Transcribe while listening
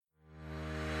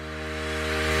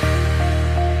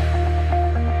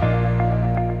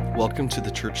Welcome to the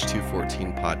Church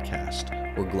 214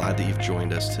 podcast. We're glad that you've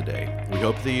joined us today. We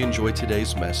hope that you enjoyed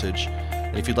today's message.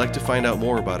 And if you'd like to find out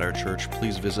more about our church,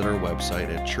 please visit our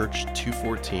website at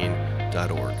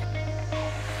church214.org.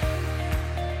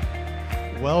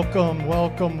 Welcome,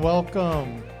 welcome,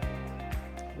 welcome.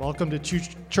 Welcome to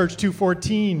Church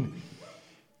 214.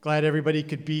 Glad everybody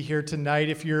could be here tonight.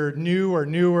 If you're new or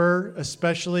newer,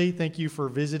 especially, thank you for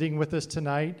visiting with us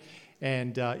tonight.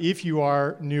 And if you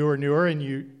are new or newer and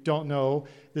you don't know,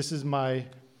 this is my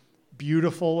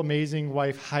beautiful, amazing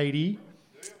wife, Heidi,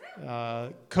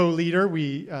 co-leader.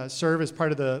 We serve as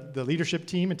part of the leadership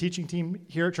team and teaching team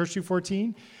here at Church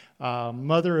 214.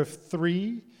 Mother of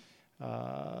three.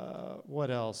 What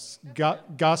else?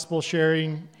 Gospel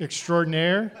sharing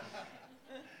extraordinaire.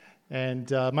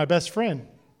 And my best friend.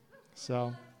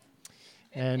 So,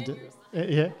 and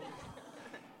yeah.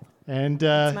 And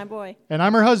that's my boy. And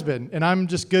I'm her husband, and I'm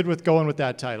just good with going with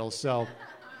that title. So,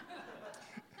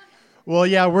 well,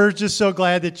 yeah, we're just so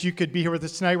glad that you could be here with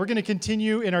us tonight. We're going to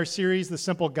continue in our series, The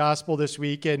Simple Gospel, this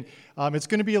week, and it's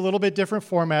going to be a little bit different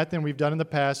format than we've done in the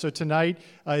past. So tonight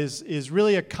is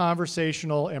really a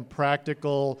conversational and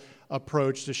practical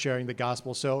approach to sharing the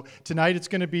gospel. So tonight it's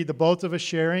going to be the both of us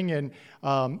sharing, and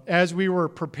as we were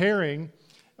preparing,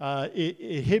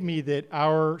 it hit me that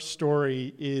our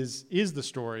story is the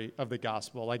story of the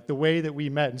gospel, like the way that we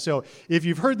met. And so if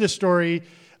you've heard this story,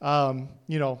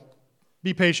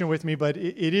 be patient with me, but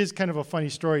it is kind of a funny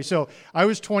story. So I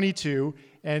was 22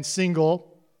 and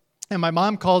single, and my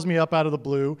mom calls me up out of the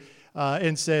blue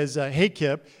and says, hey,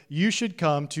 Kip, you should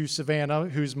come to Savannah,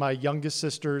 who's my youngest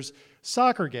sister's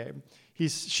soccer game.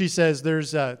 She says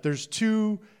there's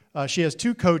two, she has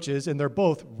two coaches, and they're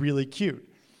both really cute.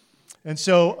 And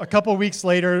so a couple weeks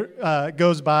later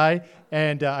goes by,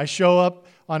 and I show up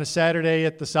on a Saturday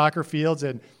at the soccer fields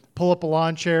and pull up a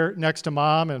lawn chair next to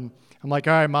Mom, and I'm like,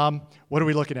 all right, Mom, what are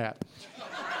we looking at?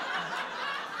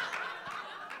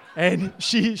 And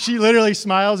she literally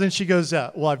smiles, and she goes,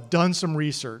 well, I've done some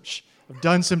research. I've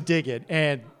done some digging,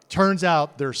 and turns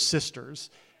out they're sisters.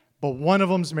 But one of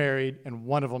them's married, and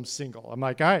one of them's single. I'm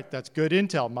like, all right, that's good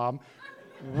intel, Mom.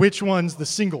 Which one's the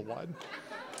single one?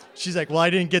 She's like, well, I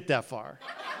didn't get that far.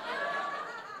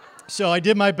 So I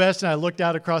did my best, and I looked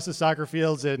out across the soccer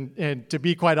fields, and to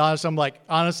be quite honest, I'm like,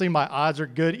 honestly, my odds are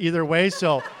good either way,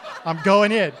 so I'm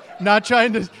going in. Not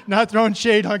throwing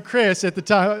shade on Chris at the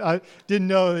time. I didn't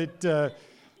know that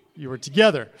you were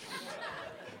together.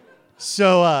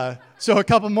 So a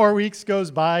couple more weeks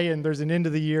goes by, and there's an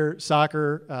end-of-the-year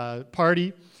soccer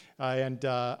party, and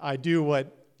I do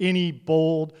what any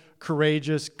bold,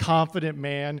 courageous, confident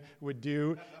man would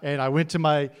do. And I went to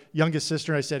my youngest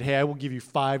sister and I said, hey, I will give you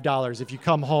 $5 if you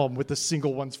come home with the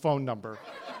single one's phone number.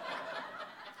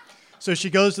 So she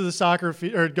goes to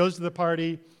the goes to the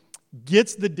party,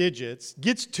 gets the digits,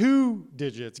 gets two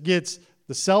digits, gets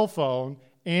the cell phone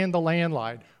and the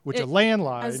landline, which a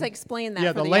landline... I was like, explain that.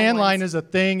 Yeah, the landline is a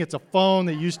thing. It's a phone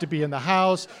that used to be in the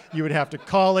house. You would have to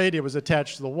call it. It was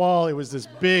attached to the wall. It was this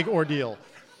big ordeal.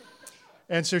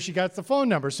 And so she got the phone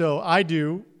number. So I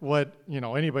do what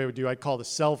anybody would do. I call the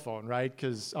cell phone, right?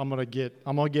 Because I'm gonna get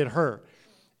her.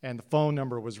 And the phone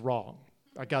number was wrong.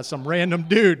 I got some random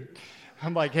dude.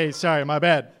 I'm like, hey, sorry, my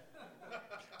bad.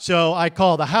 So I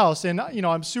call the house, and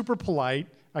I'm super polite.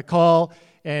 I call,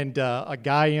 and a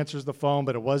guy answers the phone,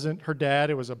 but it wasn't her dad.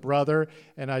 It was a brother.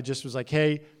 And I just was like,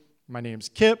 hey, my name's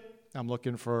Kip. I'm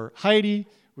looking for Heidi.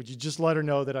 Would you just let her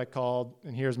know that I called?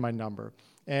 And here's my number.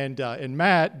 And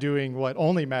Matt, doing what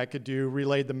only Matt could do,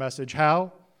 relayed the message.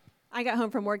 How? I got home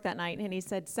from work that night, and he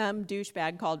said, some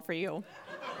douchebag called for you.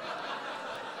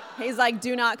 He's like,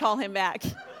 do not call him back.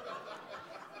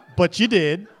 But you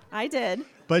did. I did.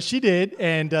 But she did,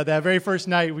 and that very first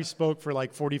night, we spoke for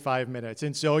like 45 minutes.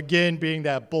 And so again, being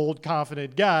that bold,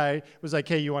 confident guy, was like,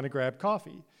 hey, you want to grab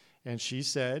coffee? And she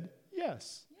said,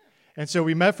 yes. And so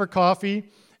we met for coffee.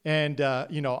 And,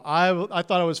 I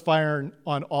thought I was firing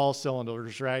on all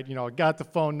cylinders, right? Got the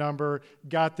phone number,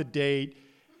 got the date,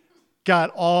 got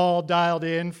all dialed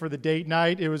in for the date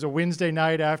night. It was a Wednesday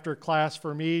night after class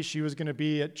for me. She was going to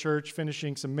be at church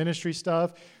finishing some ministry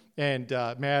stuff. And,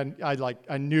 I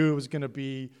knew it was going to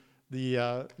be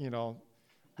the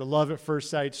love at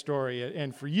first sight story.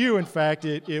 And for you, in fact,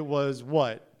 it was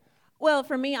what? Well,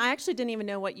 for me, I actually didn't even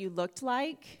know what you looked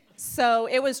like. So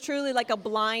it was truly like a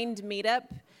blind meetup.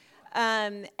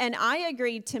 And I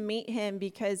agreed to meet him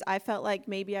because I felt like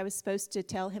maybe I was supposed to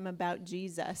tell him about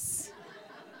Jesus.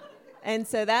 And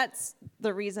so that's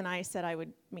the reason I said I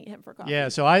would meet him for coffee. Yeah,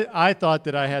 so I thought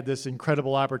that I had this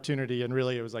incredible opportunity, and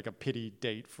really it was like a pity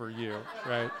date for you,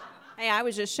 right? Hey, I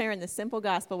was just sharing the simple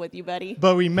gospel with you, buddy.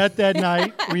 But we met that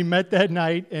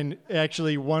night. And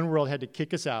actually One World had to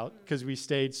kick us out because we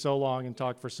stayed so long and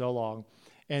talked for so long.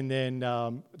 And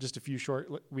then just a few short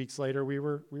weeks later, we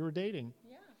were dating.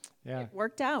 Yeah. It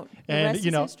worked out. The And rest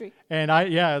is history. and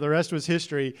the rest was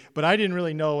history. But I didn't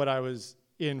really know what I was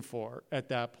in for at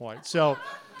that point. So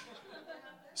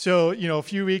a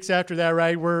few weeks after that,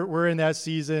 right, we're in that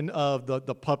season of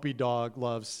the puppy dog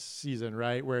love season,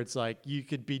 right, where it's like you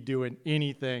could be doing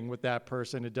anything with that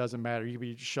person. It doesn't matter. You could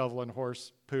be shoveling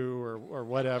horse poo or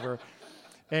whatever.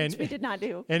 And Which we did not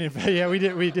do. And in fact,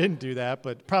 we didn't do that,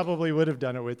 but probably would have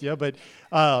done it with you. But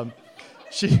her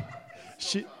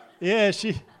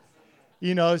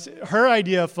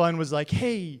idea of fun was like,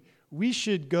 hey, we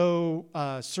should go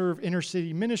serve inner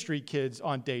city ministry kids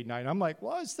on date night. I'm like,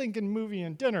 well, I was thinking movie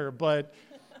and dinner, but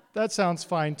that sounds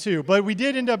fine too. But we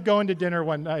did end up going to dinner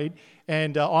one night,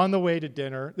 and on the way to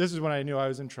dinner, this is when I knew I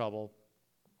was in trouble.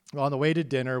 On the way to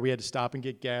dinner, we had to stop and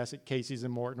get gas at Casey's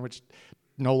in Morton, which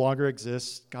no longer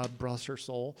exists. God bless her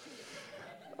soul.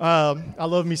 I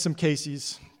love me some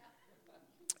Casey's.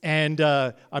 And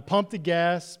I pump the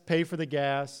gas, pay for the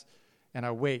gas, and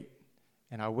I wait.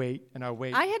 And I wait, and I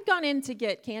wait. I had gone in to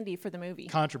get candy for the movie.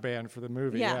 Contraband for the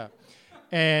movie, Yeah.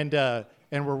 And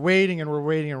we're waiting, and we're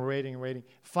waiting, and we're waiting, and waiting.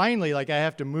 Finally, I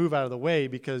have to move out of the way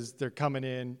because they're coming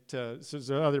in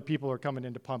so other people are coming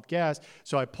in to pump gas.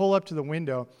 So I pull up to the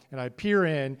window, and I peer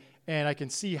in, and I can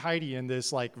see Heidi in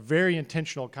this, very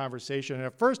intentional conversation. And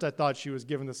at first, I thought she was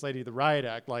giving this lady the riot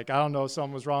act. I don't know if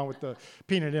something was wrong with the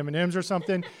peanut M&Ms or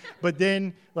something. But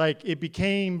then, it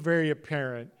became very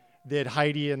apparent that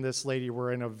Heidi and this lady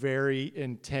were in a very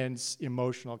intense,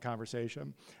 emotional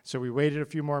conversation. So we waited a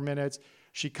few more minutes.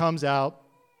 She comes out.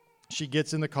 She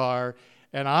gets in the car.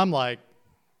 And I'm like,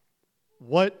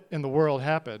 what in the world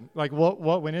happened?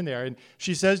 What went in there? And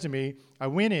she says to me, I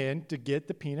went in to get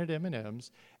the peanut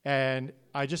M&Ms, and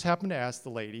I just happened to ask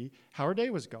the lady how her day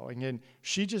was going. And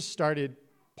she just started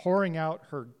pouring out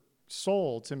her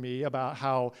soul to me about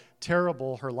how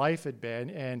terrible her life had been.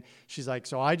 And she's like,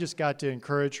 so I just got to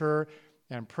encourage her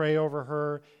and pray over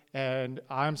her. And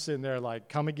I'm sitting there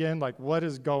come again? What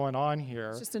is going on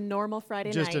here? It's just a normal Friday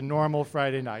night. Just a normal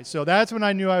Friday night. So that's when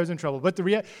I knew I was in trouble. But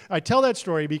I tell that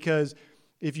story because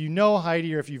if you know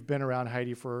Heidi or if you've been around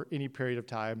Heidi for any period of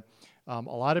time, a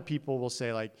lot of people will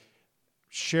say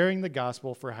sharing the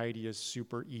gospel for Heidi is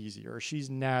super easy, or she's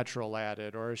natural at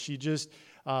it, or she just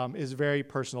is very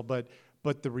personal.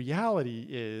 But the reality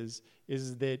is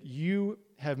that you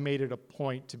have made it a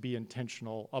point to be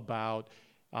intentional about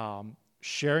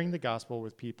sharing the gospel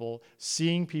with people,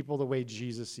 seeing people the way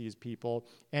Jesus sees people,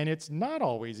 and it's not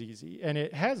always easy, and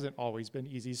it hasn't always been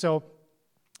easy. So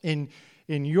in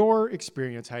your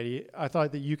experience, Heidi, I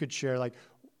thought that you could share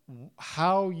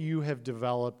how you have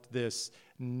developed this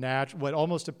what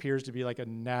almost appears to be a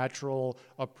natural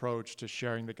approach to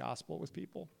sharing the gospel with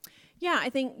people. Yeah,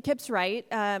 I think Kip's right.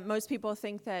 Most people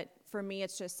think that for me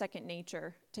it's just second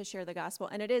nature to share the gospel,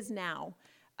 and it is now.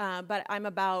 But I'm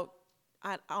about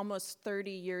almost 30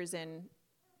 years in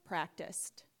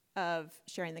practice of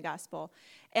sharing the gospel.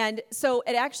 And so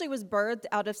it actually was birthed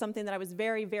out of something that I was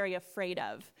very, very afraid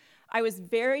of. I was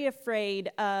very afraid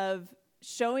of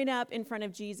showing up in front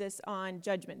of Jesus on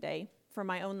Judgment Day for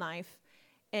my own life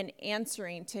and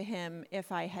answering to him if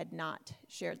I had not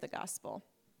shared the gospel.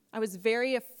 I was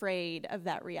very afraid of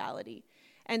that reality.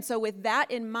 And so with that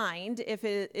in mind, if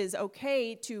it is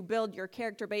okay to build your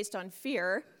character based on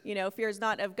fear, fear is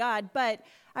not of God, but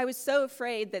I was so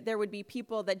afraid that there would be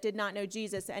people that did not know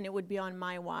Jesus and it would be on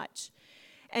my watch.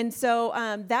 And so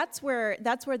that's where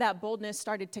that boldness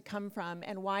started to come from,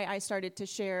 and why I started to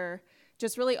share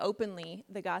just really openly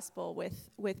the gospel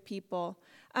with people.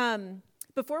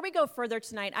 Before we go further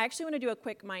tonight, I actually want to do a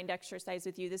quick mind exercise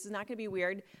with you. This is not going to be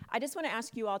weird. I just want to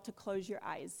ask you all to close your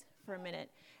eyes for a minute.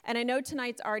 And I know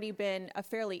tonight's already been a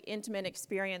fairly intimate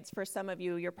experience for some of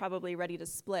you. You're probably ready to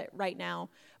split right now.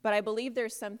 But I believe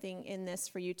there's something in this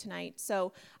for you tonight.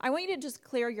 So I want you to just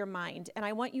clear your mind, and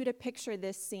I want you to picture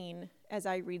this scene as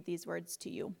I read these words to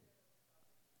you.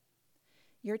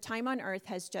 Your time on earth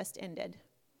has just ended.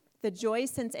 The joy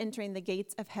since entering the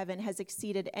gates of heaven has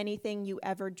exceeded anything you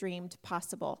ever dreamed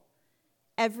possible.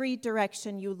 Every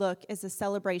direction you look is a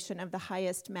celebration of the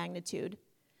highest magnitude.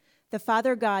 The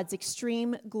Father God's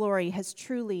extreme glory has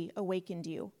truly awakened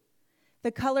you.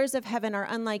 The colors of heaven are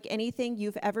unlike anything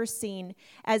you've ever seen,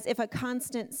 as if a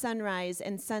constant sunrise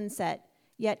and sunset,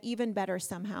 yet even better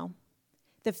somehow.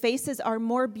 The faces are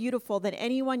more beautiful than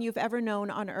anyone you've ever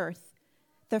known on earth.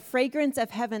 The fragrance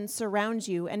of heaven surrounds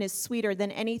you and is sweeter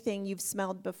than anything you've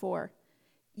smelled before.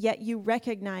 Yet you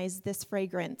recognize this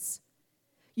fragrance.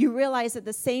 You realize that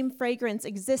the same fragrance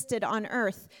existed on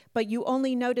earth, but you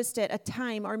only noticed it a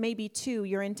time or maybe two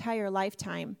your entire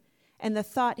lifetime. And the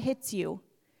thought hits you.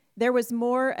 There was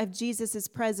more of Jesus'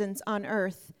 presence on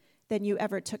earth than you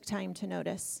ever took time to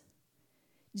notice.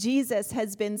 Jesus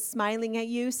has been smiling at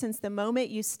you since the moment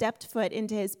you stepped foot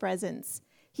into his presence.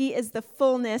 He is the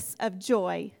fullness of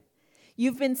joy.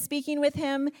 You've been speaking with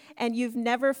him, and you've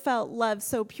never felt love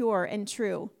so pure and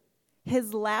true.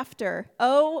 His laughter,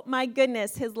 oh my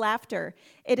goodness, his laughter.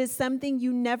 It is something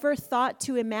you never thought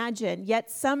to imagine,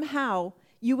 yet somehow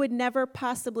you would never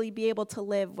possibly be able to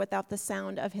live without the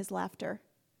sound of his laughter.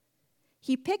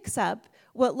 He picks up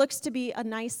what looks to be a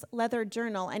nice leather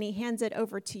journal and he hands it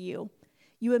over to you.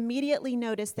 You immediately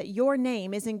notice that your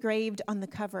name is engraved on the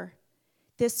cover.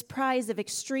 This prize of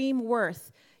extreme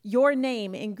worth, your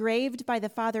name engraved by the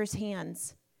Father's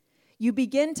hands. You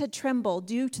begin to tremble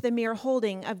due to the mere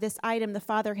holding of this item the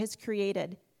Father has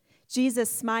created. Jesus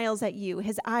smiles at you.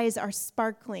 His eyes are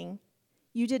sparkling.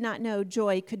 You did not know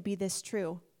joy could be this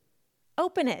true.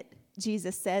 Open it,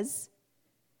 Jesus says.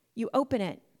 You open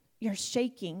it. You're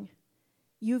shaking.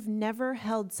 You've never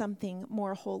held something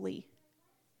more holy.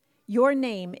 Your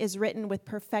name is written with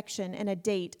perfection and a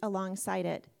date alongside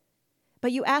it.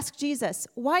 But you ask Jesus,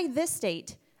 why this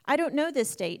date? I don't know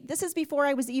this date. This is before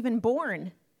I was even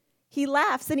born. He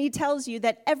laughs and he tells you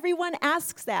that everyone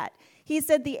asks that. He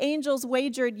said the angels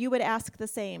wagered you would ask the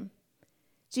same.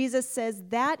 Jesus says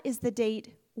that is the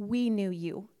date we knew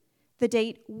you, the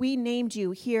date we named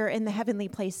you here in the heavenly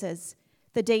places,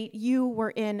 the date you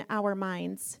were in our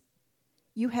minds.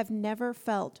 You have never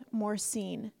felt more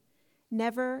seen,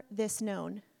 never this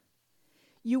known.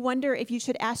 You wonder if you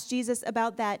should ask Jesus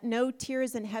about that no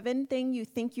tears in heaven thing you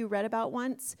think you read about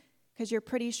once, because you're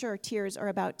pretty sure tears are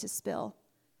about to spill.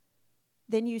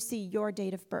 Then you see your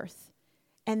date of birth,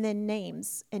 and then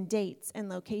names and dates and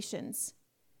locations.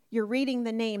 You're reading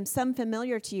the names, some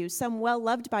familiar to you, some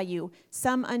well-loved by you,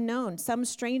 some unknown, some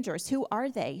strangers. Who are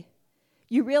they?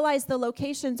 You realize the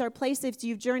locations are places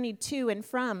you've journeyed to and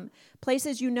from,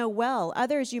 places you know well,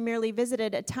 others you merely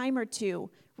visited a time or two,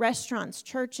 restaurants,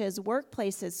 churches,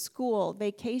 workplaces, school,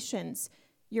 vacations,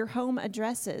 your home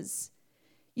addresses.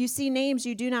 You see names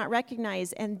you do not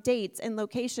recognize and dates and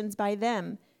locations by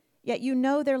them, yet you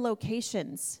know their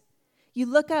locations. You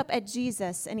look up at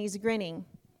Jesus and he's grinning,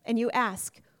 and you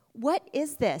ask, what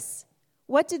is this?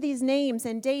 What do these names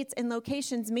and dates and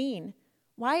locations mean?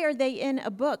 Why are they in a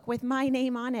book with my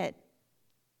name on it?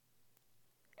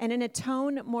 And in a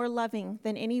tone more loving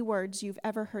than any words you've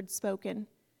ever heard spoken,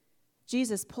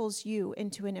 Jesus pulls you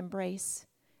into an embrace,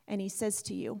 and he says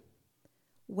to you,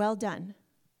 well done,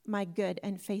 my good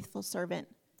and faithful servant.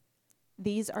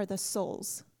 These are the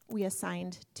souls we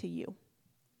assigned to you.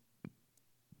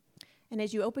 And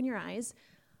as you open your eyes,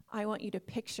 I want you to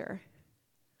picture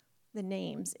the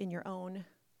names in your own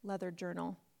leather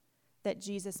journal that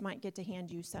Jesus might get to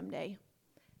hand you someday,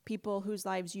 people whose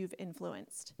lives you've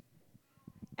influenced.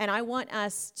 And I want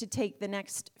us to take the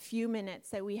next few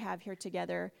minutes that we have here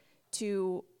together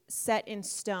to set in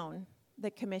stone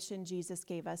the commission Jesus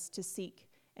gave us to seek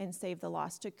and save the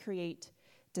lost, to create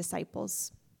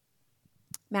disciples.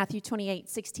 Matthew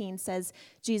 28:16 says,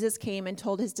 Jesus came and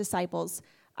told his disciples,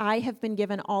 I have been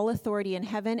given all authority in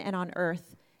heaven and on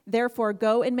earth. Therefore,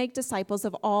 go and make disciples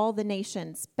of all the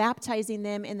nations, baptizing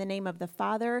them in the name of the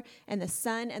Father and the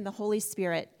Son and the Holy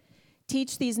Spirit.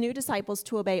 Teach these new disciples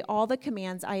to obey all the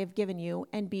commands I have given you,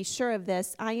 and be sure of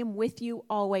this, I am with you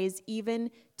always, even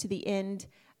to the end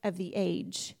of the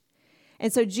age.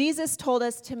 And so Jesus told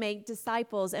us to make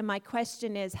disciples, and my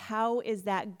question is, how is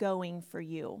that going for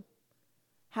you?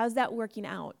 How's that working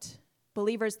out?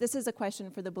 Believers, this is a question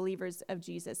for the believers of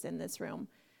Jesus in this room.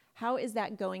 How is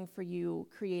that going for you,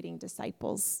 creating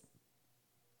disciples?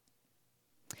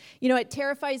 You know, it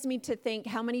terrifies me to think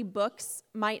how many books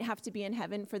might have to be in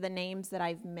heaven for the names that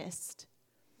I've missed.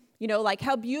 You know, like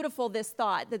how beautiful this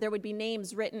thought that there would be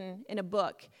names written in a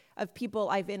book of people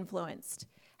I've influenced.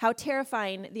 How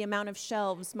terrifying the amount of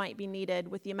shelves might be needed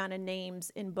with the amount of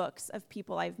names in books of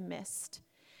people I've missed.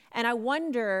 And I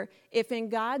wonder if in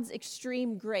God's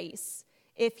extreme grace,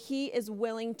 if he is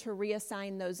willing to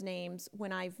reassign those names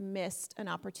when I've missed an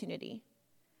opportunity.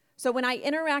 So when I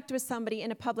interact with somebody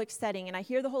in a public setting and I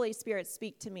hear the Holy Spirit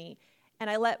speak to me, and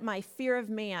I let my fear of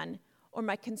man or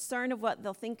my concern of what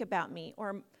they'll think about me,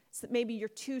 or maybe you're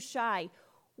too shy,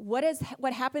 what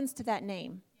happens to that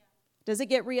name? Does it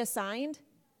get reassigned?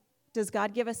 Does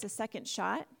God give us a second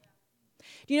shot?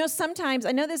 Do you know, sometimes,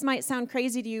 I know this might sound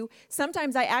crazy to you,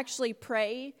 sometimes I actually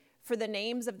pray for the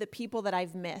names of the people that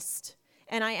I've missed.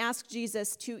 And I ask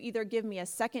Jesus to either give me a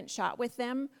second shot with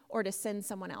them or to send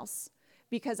someone else.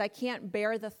 because I can't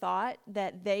bear the thought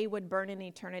that they would burn in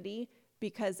eternity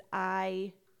because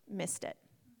I missed it.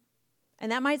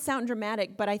 And that might sound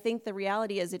dramatic, but I think the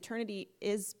reality is eternity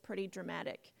is pretty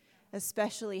dramatic,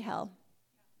 especially hell.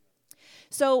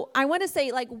 So I want to say,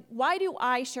 why do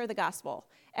I share the gospel?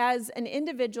 As an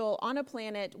individual on a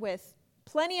planet with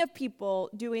plenty of people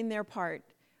doing their part,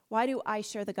 why do I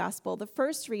share the gospel? The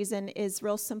first reason is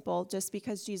real simple, just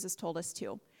because Jesus told us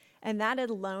to. And that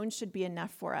alone should be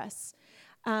enough for us.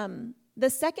 The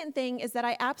second thing is that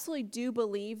I absolutely do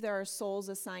believe there are souls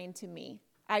assigned to me.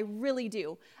 I really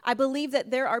do. I believe that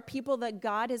there are people that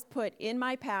God has put in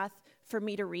my path for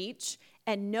me to reach,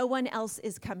 and no one else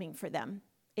is coming for them.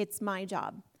 It's my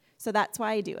job. So that's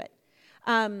why I do it.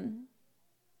 And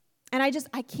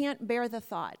I can't bear the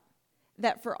thought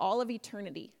that for all of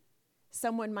eternity,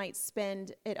 someone might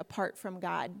spend it apart from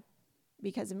God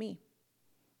because of me.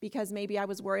 Because maybe I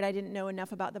was worried I didn't know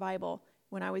enough about the Bible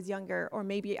when I was younger, or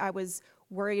maybe I was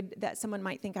worried that someone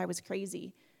might think I was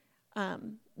crazy,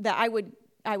 that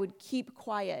I would keep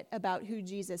quiet about who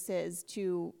Jesus is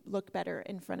to look better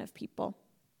in front of people.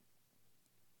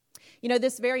 You know,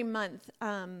 this very month,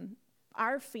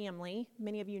 our family,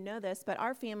 many of you know this, but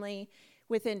our family,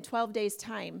 within 12 days'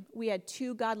 time, we had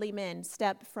 2 godly men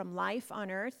step from life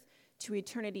on earth to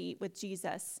eternity with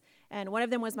Jesus. And one of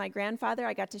them was my grandfather.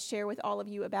 I got to share with all of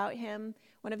you about him.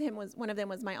 One of them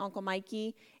was my Uncle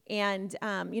Mikey. And,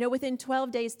 within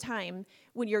 12 days' time,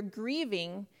 when you're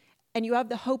grieving and you have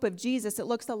the hope of Jesus, it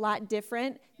looks a lot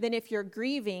different than if you're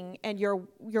grieving and you're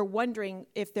wondering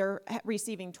if they're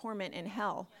receiving torment in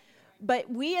hell.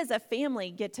 But we as a family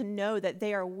get to know that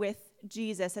they are with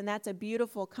Jesus, and that's a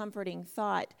beautiful, comforting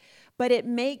thought. But it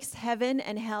makes heaven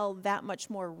and hell that much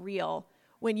more real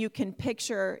when you can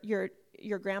picture your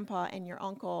grandpa and your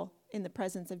uncle in the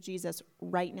presence of Jesus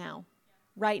right now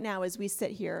as we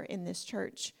sit here in this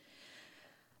church.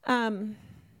 I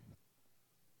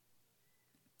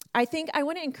think I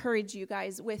want to encourage you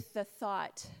guys with the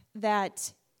thought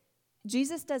that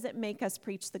Jesus doesn't make us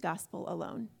preach the gospel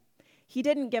alone. He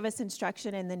didn't give us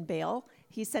instruction and then bail.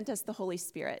 He sent us the Holy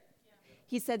Spirit.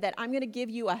 He said that I'm going to give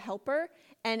you a helper,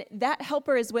 and that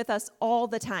helper is with us all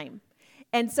the time.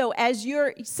 And so as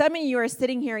some of you are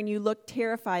sitting here and you look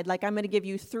terrified, like I'm going to give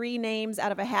you 3 names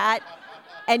out of a hat,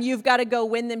 and you've got to go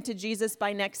win them to Jesus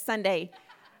by next Sunday.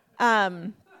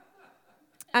 I'm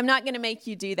not going to make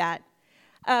you do that.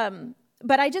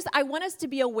 But I want us to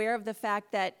be aware of the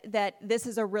fact that this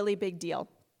is a really big deal.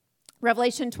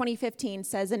 Revelation 20:15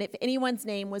 says, and if anyone's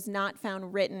name was not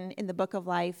found written in the book of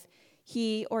life,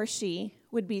 he or she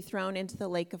would be thrown into the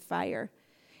lake of fire.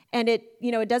 And it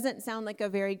doesn't sound like a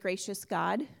very gracious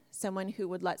God, someone who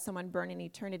would let someone burn in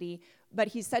eternity, but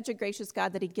he's such a gracious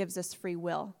God that he gives us free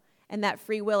will. And that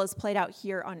free will is played out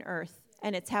here on earth,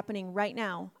 and it's happening right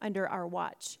now under our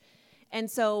watch. And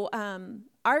so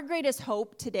our greatest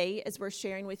hope today, as we're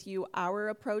sharing with you our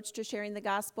approach to sharing the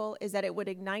gospel, is that it would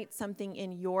ignite something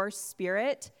in your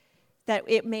spirit that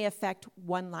it may affect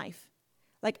one life.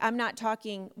 Like, I'm not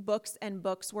talking books and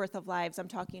books worth of lives. I'm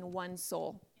talking one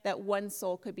soul, that one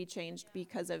soul could be changed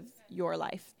because of your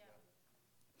life.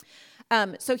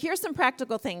 So here's some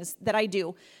practical things that I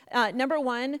do. Number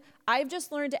one, I've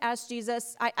just learned to ask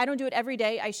Jesus. I don't do it every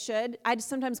day. I should. I just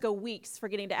sometimes go weeks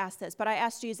forgetting to ask this. But I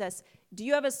ask Jesus, do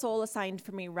you have a soul assigned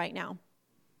for me right now?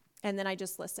 And then I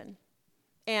just listen.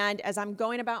 And as I'm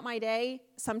going about my day,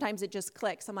 sometimes it just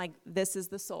clicks. I'm like, this is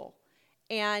the soul.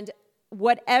 And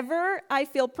whatever I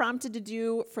feel prompted to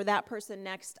do for that person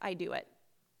next, I do it.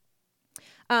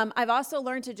 I've also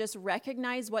learned to just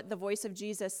recognize what the voice of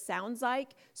Jesus sounds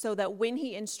like so that when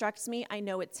he instructs me, I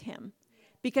know it's him.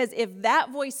 Because if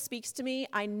that voice speaks to me,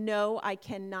 I know I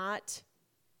cannot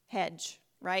hedge,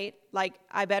 right? Like,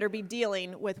 I better be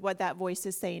dealing with what that voice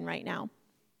is saying right now.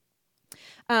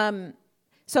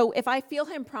 So if I feel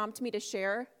him prompt me to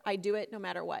share, I do it no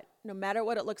matter what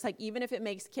it looks like, even if it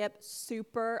makes Kip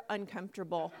super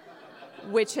uncomfortable,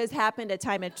 which has happened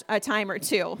a time or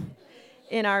two.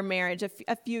 In our marriage,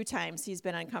 a few times he's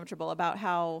been uncomfortable about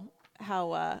how.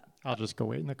 I'll just go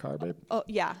wait in the car, babe. Oh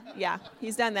yeah,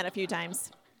 he's done that a few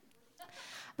times.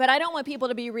 But I don't want people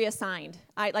to be reassigned.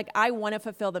 I want to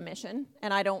fulfill the mission,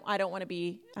 and I don't want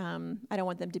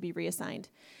them to be reassigned.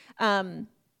 The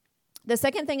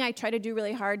second thing I try to do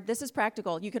really hard. This is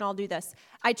practical. You can all do this.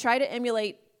 I try to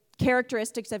emulate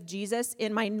characteristics of Jesus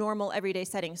in my normal everyday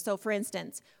setting. So, for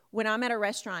instance, when I'm at a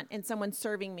restaurant and someone's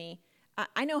serving me.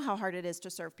 I know how hard it is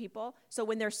to serve people. So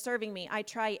when they're serving me, I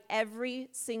try every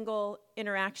single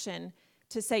interaction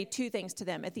to say 2 things to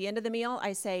them. At the end of the meal,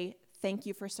 I say, thank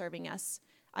you for serving us.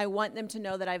 I want them to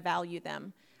know that I value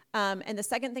them. And the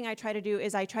second thing I try to do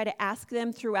is I try to ask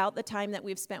them throughout the time that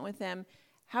we've spent with them,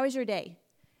 how is your day?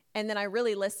 And then I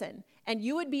really listen. And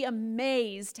you would be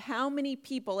amazed how many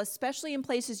people, especially in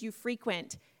places you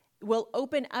frequent, will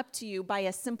open up to you by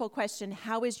a simple question,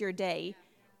 how is your day?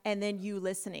 And then you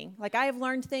listening. Like, I have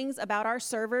learned things about our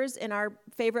servers in our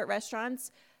favorite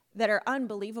restaurants that are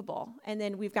unbelievable. And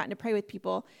then we've gotten to pray with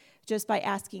people just by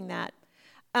asking that.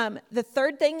 The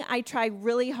third thing I try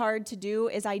really hard to do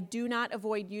is I do not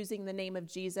avoid using the name of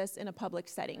Jesus in a public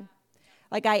setting.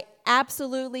 Like, I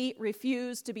absolutely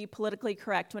refuse to be politically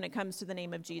correct when it comes to the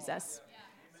name of Jesus.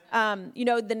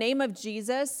 The name of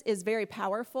Jesus is very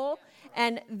powerful.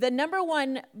 And the number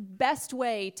one best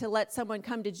way to let someone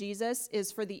come to Jesus is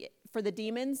for the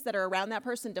demons that are around that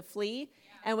person to flee.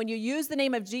 And when you use the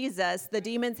name of Jesus, the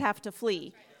demons have to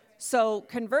flee. So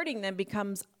converting them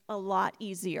becomes a lot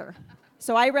easier.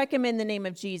 So I recommend the name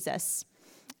of Jesus.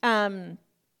 Number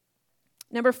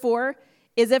 4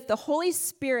 is if the Holy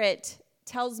Spirit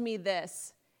tells me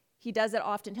this, he does it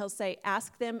often. He'll say,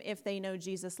 ask them if they know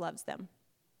Jesus loves them.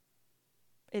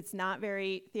 It's not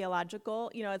very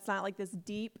theological. It's not like this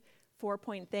deep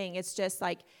 4-point thing. It's just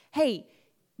like, hey,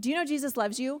 do you know Jesus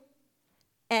loves you?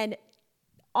 And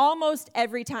almost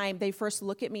every time they first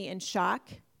look at me in shock,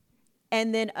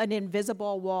 and then an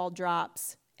invisible wall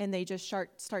drops, and they just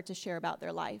start to share about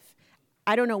their life.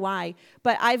 I don't know why,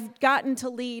 but I've gotten to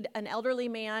lead an elderly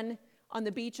man on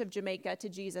the beach of Jamaica to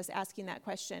Jesus asking that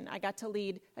question. I got to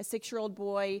lead a 6-year-old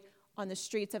boy on the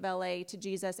streets of LA to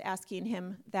Jesus asking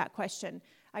him that question.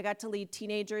 I got to lead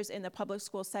teenagers in the public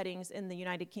school settings in the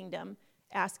United Kingdom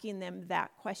asking them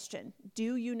that question.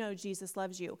 Do you know Jesus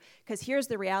loves you? Because here's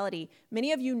the reality.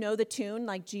 Many of you know the tune,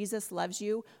 like Jesus loves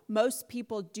you. Most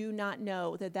people do not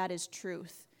know that that is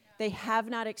truth. They have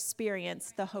not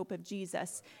experienced the hope of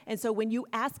Jesus. And so when you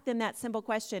ask them that simple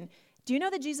question, do you know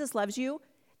that Jesus loves you?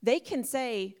 They can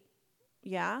say,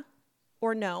 yeah,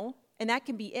 or no, and that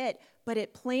can be it. But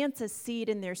it plants a seed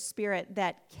in their spirit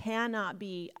that cannot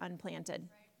be unplanted.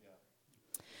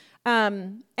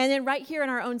 And then right here in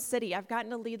our own city, I've gotten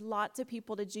to lead lots of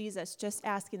people to Jesus, just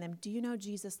asking them, do you know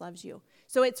Jesus loves you?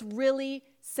 So it's really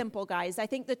simple, guys. I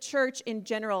think the church in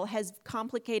general has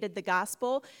complicated the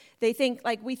gospel. We think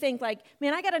like,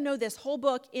 man, I got to know this whole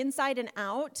book inside and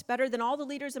out better than all the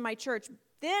leaders in my church.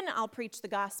 Then I'll preach the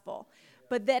gospel.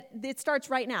 But that it starts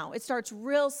right now. It starts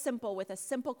real simple with a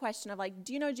simple question of like,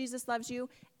 do you know Jesus loves you?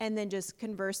 And then just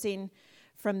conversing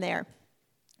from there.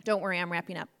 Don't worry, I'm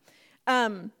wrapping up.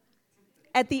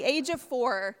 At the age of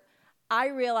 4, I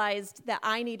realized that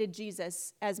I needed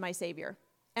Jesus as my Savior.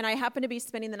 And I happened to be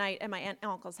spending the night at my aunt and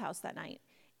uncle's house that night.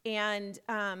 And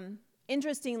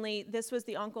interestingly, this was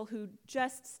the uncle who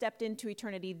just stepped into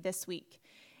eternity this week.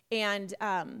 And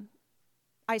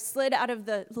I slid out of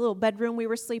the little bedroom we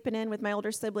were sleeping in with my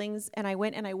older siblings, and I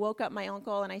went and I woke up my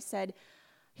uncle, and he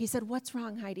said, what's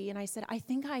wrong, Heidi? And I said, I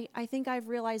think I've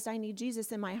realized I need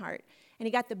Jesus in my heart. And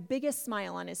he got the biggest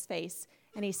smile on his face.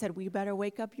 And he said, we better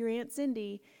wake up your Aunt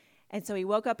Cindy. And so he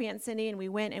woke up Aunt Cindy, and we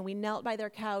went and we knelt by their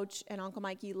couch, and Uncle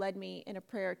Mikey led me in a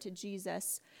prayer to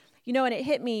Jesus. And it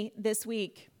hit me this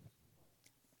week,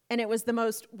 and it was the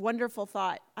most wonderful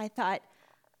thought. I thought,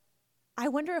 I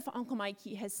wonder if Uncle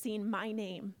Mikey has seen my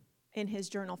name in his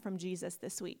journal from Jesus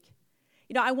this week.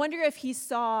 I wonder if he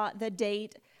saw the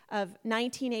date of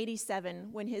 1987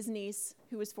 when his niece,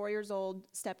 who was 4 years old,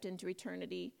 stepped into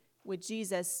eternity with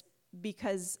Jesus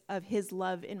because of his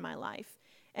love in my life.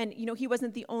 And, he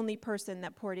wasn't the only person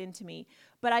that poured into me.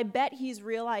 But I bet he's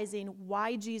realizing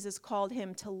why Jesus called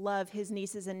him to love his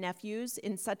nieces and nephews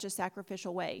in such a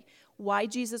sacrificial way. Why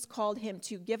Jesus called him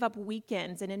to give up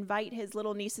weekends and invite his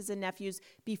little nieces and nephews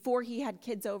before he had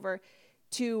kids over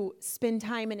to spend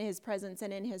time in his presence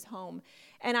and in his home.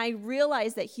 And I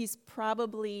realized that he's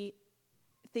probably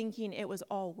thinking it was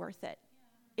all worth it.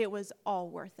 It was all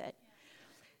worth it.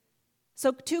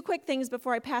 So 2 quick things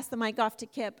before I pass the mic off to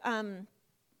Kip.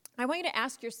 I want you to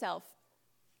ask yourself,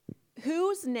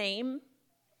 whose name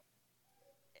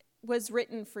was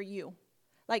written for you?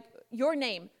 Like your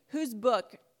name, whose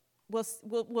book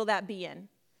will that be in?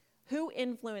 Who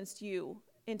influenced you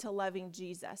into loving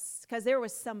Jesus? Because there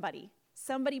was somebody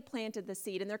planted the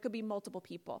seed, and there could be multiple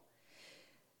people.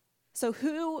 So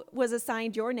who was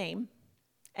assigned your name?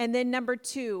 And then number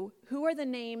 2, who are the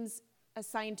names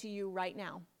assigned to you right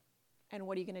now? And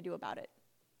what are you going to do about it?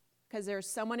 Because there's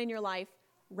someone in your life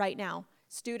right now.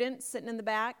 Students sitting in the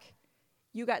back,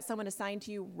 you got someone assigned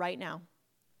to you right now.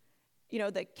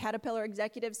 The Caterpillar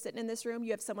executive sitting in this room,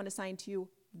 you have someone assigned to you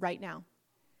right now.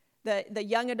 The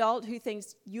young adult who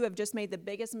thinks you have just made the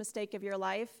biggest mistake of your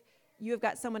life, you have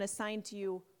got someone assigned to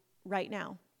you right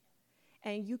now.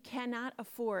 And you cannot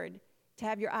afford to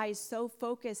have your eyes so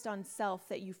focused on self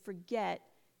that you forget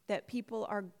that people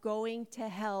are going to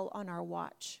hell on our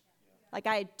watch. Like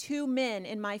I had 2 men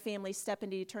in my family step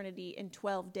into eternity in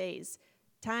 12 days.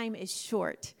 Time is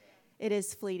short. It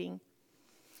is fleeting.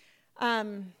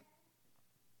 I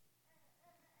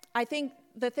think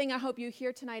the thing I hope you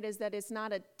hear tonight is that it's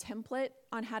not a template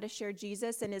on how to share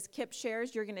Jesus. And as Kip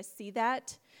shares, you're going to see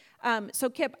that. So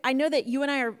Kip, I know that you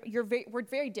and I we're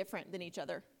very different than each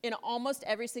other in almost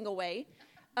every single way.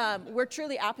 We're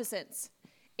truly opposites.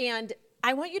 And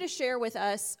I want you to share with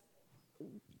us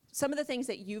some of the things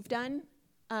that you've done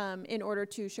in order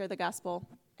to share the gospel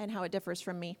and how it differs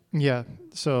from me. Yeah,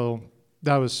 so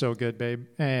that was so good, babe.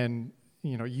 And,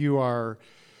 you are,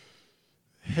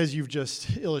 as you've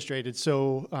just illustrated,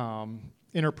 so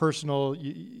interpersonal,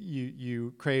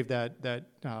 you crave that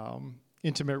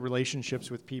intimate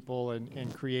relationships with people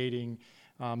and creating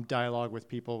dialogue with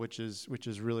people, which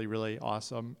is really, really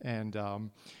awesome. And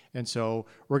so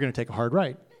we're going to take a hard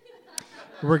right.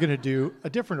 We're going to do a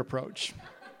different approach.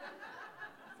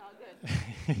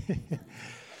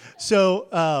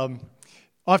 So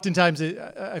oftentimes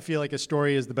I feel like a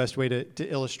story is the best way to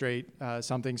illustrate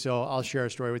something. So I'll share a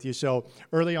story with you. So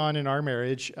early on in our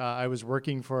marriage, I was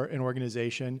working for an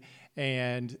organization,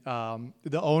 and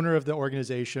the owner of the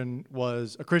organization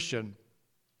was a Christian.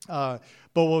 But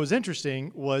what was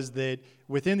interesting was that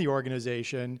within the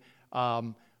organization,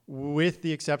 with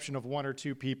the exception of 1 or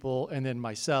 2 people and then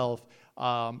myself,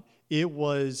 it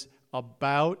was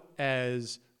about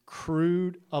as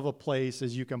crude of a place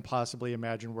as you can possibly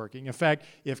imagine working. In fact,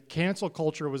 if cancel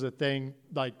culture was a thing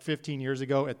like 15 years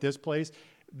ago at this place,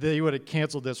 they would have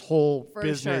canceled this whole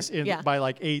business by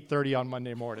like 8:30 on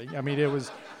Monday morning. I mean, it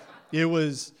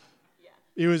was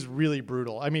really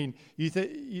brutal. I mean,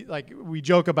 like we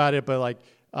joke about it, but like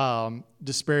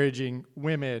disparaging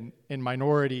women and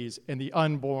minorities and the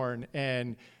unborn,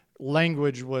 and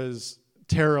language was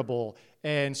terrible.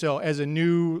 And so as a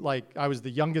new, I was the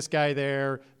youngest guy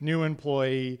there, new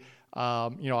employee,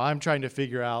 I'm trying to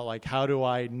figure out, how do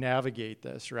I navigate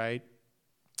this, right?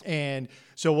 And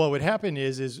so what would happen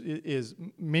is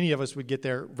many of us would get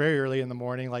there very early in the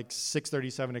morning, like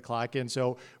 6:30, 7 o'clock, and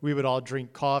so we would all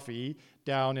drink coffee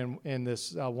down in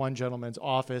this one gentleman's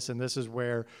office, and this is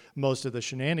where most of the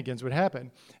shenanigans would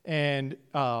happen. And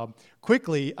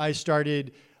quickly, I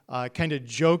started kind of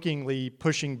jokingly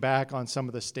pushing back on some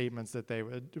of the statements that they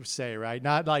would say, right?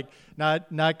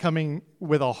 Not coming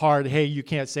with a hard, hey, you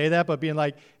can't say that, but being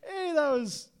like, hey,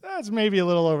 that's maybe a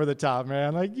little over the top,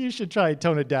 man. Like, you should try to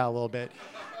tone it down a little bit.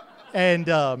 And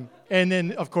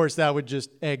then, of course, that would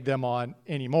just egg them on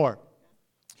anymore.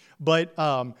 But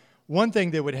one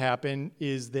thing that would happen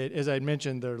is that, as I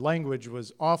mentioned, their language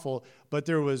was awful, but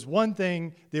there was one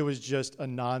thing that was just a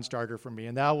non-starter for me,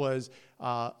 and that was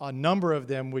a number of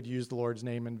them would use the Lord's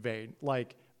name in vain.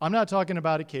 Like, I'm not talking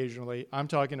about occasionally. I'm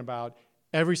talking about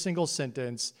every single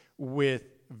sentence with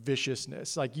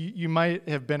viciousness. Like, you might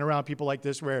have been around people like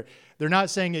this where they're not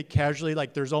saying it casually,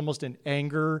 like there's almost an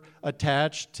anger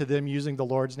attached to them using the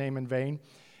Lord's name in vain.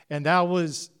 And that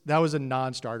was a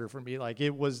non-starter for me. Like,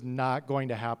 it was not going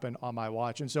to happen on my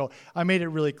watch. And so I made it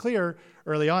really clear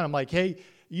early on. I'm like, hey,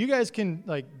 you guys can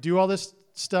do all this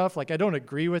stuff. Like, I don't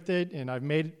agree with it, and I've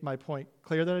made my point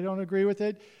clear that I don't agree with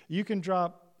it. You can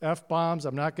drop F-bombs.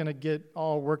 I'm not going to get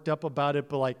all worked up about it,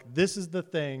 but this is the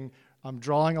thing. I'm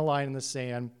drawing a line in the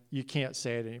sand. You can't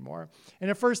say it anymore. And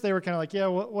at first they were kind of like, yeah,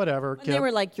 whatever. And they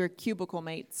were like your cubicle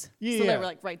mates. Yeah. So they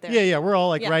were right there. Yeah. We're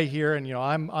all right here. And,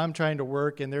 I'm trying to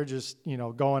work, and they're just,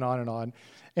 going on and on.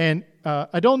 And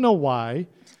I don't know why,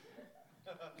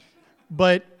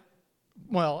 but,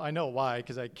 well, I know why,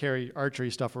 because I carry archery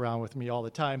stuff around with me all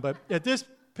the time. But at this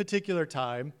particular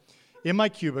time, in my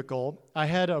cubicle, I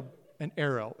had an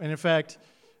arrow. And in fact,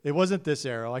 it wasn't this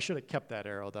arrow. I should have kept that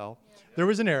arrow, though. There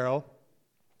was an arrow,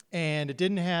 and it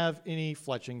didn't have any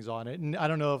fletchings on it. And I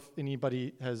don't know if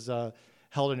anybody has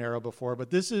held an arrow before, but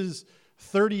this is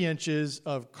 30 inches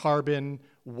of carbon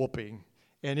whooping,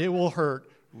 and it will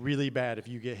hurt really bad if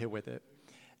you get hit with it.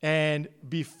 And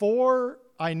before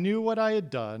I knew what I had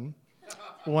done,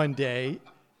 one day,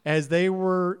 as they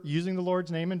were using the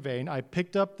Lord's name in vain, I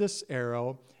picked up this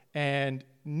arrow and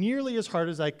nearly as hard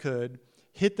as I could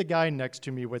hit the guy next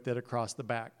to me with it across the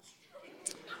back.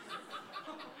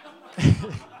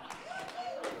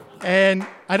 And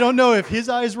I don't know if his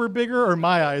eyes were bigger or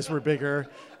my eyes were bigger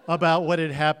about what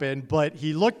had happened, but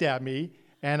he looked at me,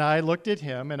 and I looked at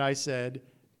him, and I said,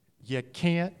 you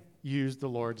can't use the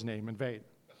Lord's name in vain.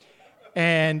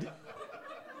 And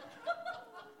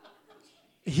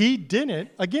he didn't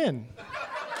again.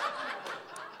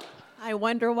 I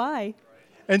wonder why.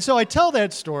 And so I tell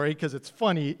that story because it's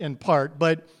funny in part,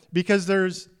 but because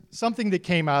there's something that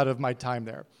came out of my time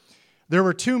there. There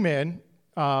were two men,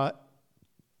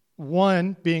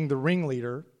 one being the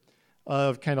ringleader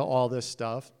of kind of all this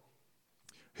stuff,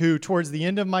 who towards the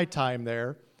end of my time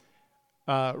there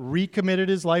recommitted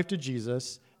his life to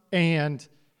Jesus and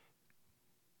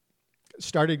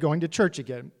started going to church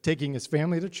again, taking his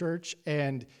family to church,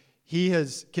 and he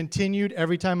has continued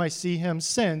every time I see him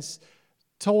since,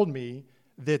 told me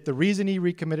that the reason he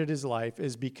recommitted his life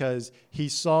is because he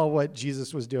saw what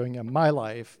Jesus was doing in my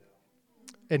life,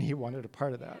 and he wanted a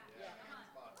part of that.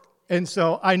 And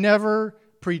so I never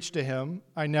preached to him.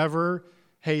 I never,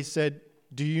 said,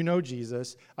 do you know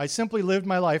Jesus? I simply lived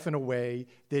my life in a way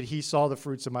that he saw the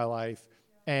fruits of my life,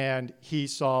 and he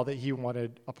saw that he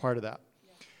wanted a part of that.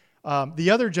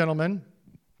 The other gentleman,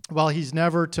 while he's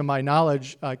never, to my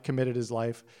knowledge, committed his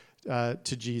life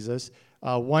to Jesus,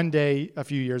 one day a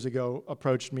few years ago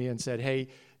approached me and said, hey,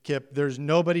 Kip, there's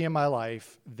nobody in my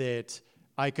life that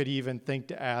I could even think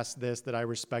to ask this that I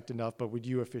respect enough, but would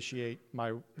you officiate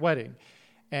my wedding?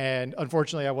 And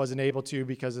unfortunately, I wasn't able to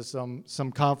because of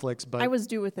some conflicts. But I was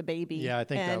due with a baby. Yeah, I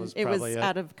think that was probably probably it. Was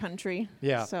out of country.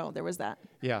 Yeah. So there was that.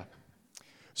 Yeah.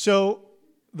 So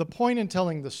the point in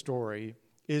telling the story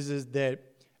is that,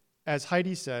 as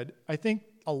Heidi said, I think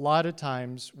a lot of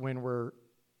times when we're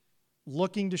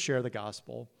looking to share the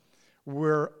gospel,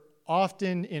 we're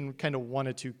often in kind of one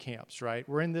of two camps, right?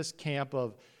 We're in this camp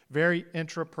of very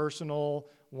intrapersonal,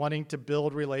 wanting to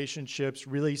build relationships,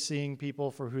 really seeing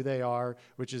people for who they are,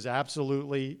 which is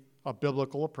absolutely a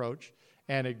biblical approach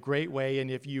and a great way. And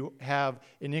if you have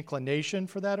an inclination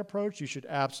for that approach, you should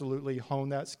absolutely hone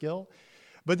that skill.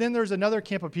 But then there's another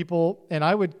camp of people, and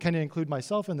I would kind of include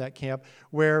myself in that camp,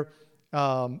 where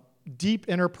deep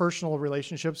interpersonal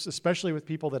relationships, especially with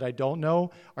people that I don't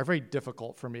know, are very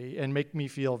difficult for me and make me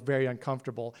feel very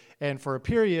uncomfortable. And for a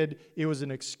period, it was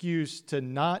an excuse to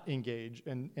not engage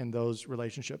in those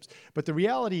relationships. But the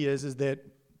reality is that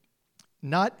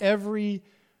not every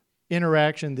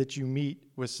interaction that you meet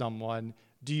with someone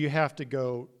do you have to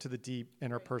go to the deep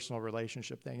interpersonal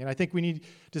relationship thing. And I think we need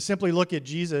to simply look at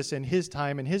Jesus and his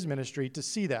time and his ministry to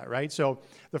see that, right? So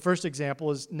the first example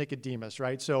is Nicodemus,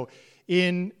 right? So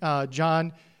in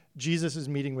John, Jesus is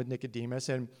meeting with Nicodemus,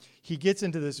 and he gets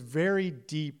into this very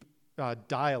deep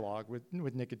dialogue with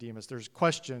Nicodemus. There's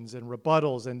questions and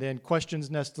rebuttals, and then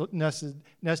questions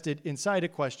nested inside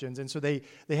of questions. And so they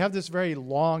have this very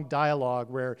long dialogue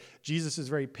where Jesus is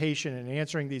very patient in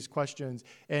answering these questions,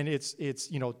 and it's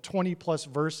 20 plus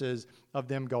verses of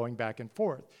them going back and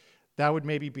forth. That would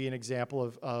maybe be an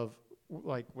example of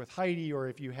like with Heidi, or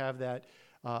if you have that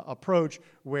approach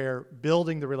where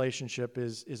building the relationship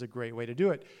is a great way to do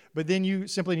it. But then you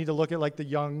simply need to look at like the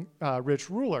young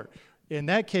rich ruler. In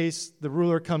that case, the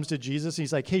ruler comes to Jesus, and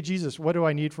he's like, hey, Jesus, what do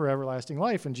I need for everlasting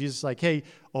life? And Jesus is like, hey,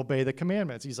 obey the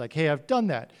commandments. He's like, hey, I've done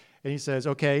that. And he says,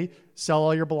 okay, sell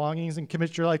all your belongings and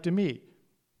commit your life to me.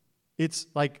 It's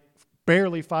like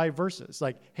barely 5 verses.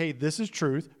 Like, hey, this is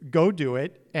truth. Go do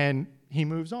it. And he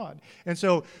moves on. And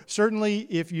so certainly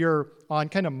if you're on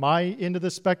kind of my end of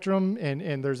the spectrum,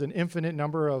 and there's an infinite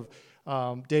number of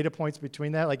data points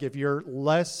between that, like if you're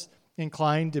less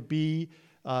inclined to be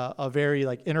a very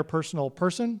like interpersonal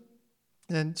person,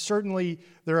 then certainly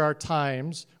there are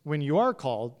times when you are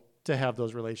called to have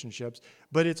those relationships,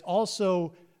 but it's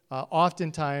also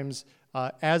oftentimes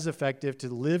as effective to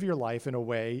live your life in a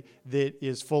way that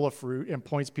is full of fruit and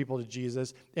points people to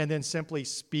Jesus, and then simply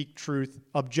speak truth,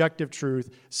 objective truth,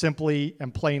 simply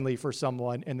and plainly for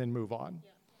someone, and then move on.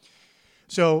 Yeah.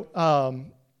 So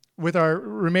with our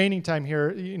remaining time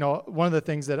here, one of the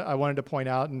things that I wanted to point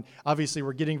out, and obviously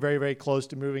we're getting very, very close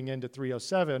to moving into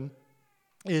 307,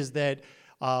 is that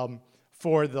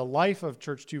for the life of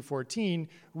Church 214,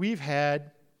 we've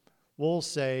had, we'll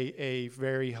say, a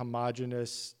very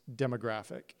homogeneous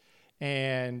demographic.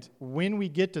 And when we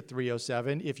get to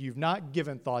 307, if you've not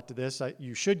given thought to this,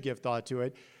 you should give thought to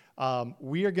it.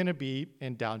 We are going to be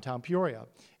in downtown Peoria.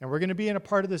 And we're going to be in a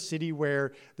part of the city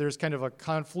where there's kind of a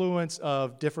confluence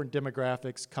of different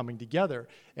demographics coming together.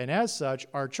 And as such,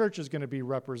 our church is going to be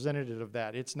representative of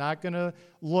that. It's not going to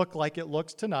look like it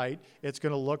looks tonight. It's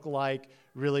going to look like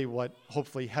really what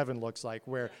hopefully heaven looks like,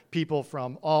 where people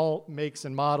from all makes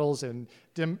and models and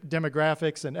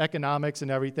demographics and economics and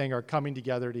everything are coming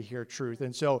together to hear truth.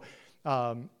 And so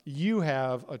you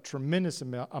have a tremendous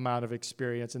amount of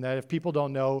experience in that. If people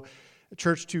don't know,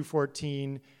 Church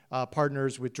 214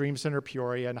 partners with Dream Center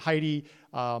Peoria, and Heidi,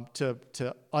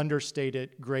 to understate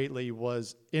it greatly,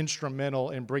 was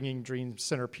instrumental in bringing Dream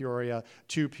Center Peoria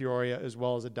to Peoria as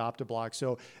well as Adopt-A-Block.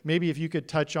 So maybe if you could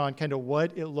touch on kind of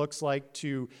what it looks like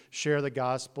to share the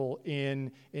gospel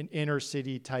in an inner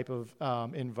city type of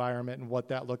environment and what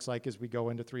that looks like as we go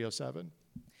into 307.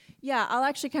 Yeah, I'll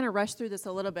actually kind of rush through this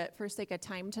a little bit for sake of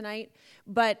time tonight.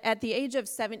 But at the age of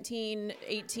 17,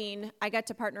 18, I got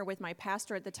to partner with my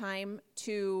pastor at the time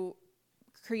to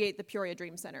create the Peoria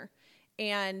Dream Center.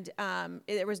 And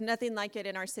there was nothing like it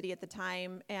in our city at the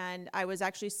time. And I was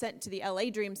actually sent to the LA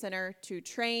Dream Center to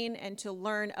train and to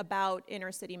learn about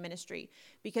inner city ministry,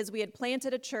 because we had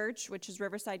planted a church, which is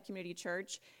Riverside Community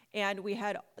Church, and we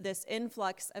had this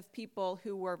influx of people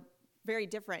who were very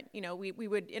different. You know, we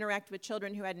would interact with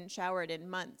children who hadn't showered in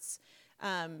months.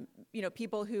 You know,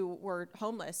 people who were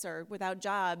homeless or without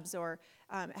jobs or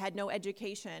had no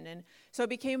education. And so it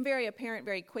became very apparent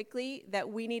very quickly that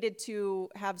we needed to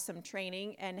have some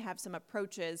training and have some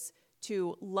approaches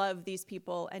to love these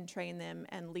people and train them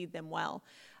and lead them well.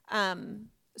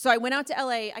 So I went out to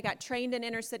LA, I got trained in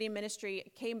inner city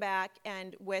ministry, came back,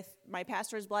 and with my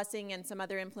pastor's blessing and some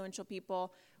other influential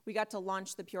people, we got to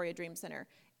launch the Peoria Dream Center.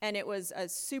 And it was a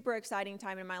super exciting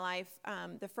time in my life.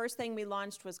 The first thing we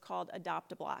launched was called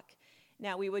Adopt-A-Block.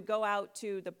 Now, we would go out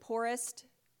to the poorest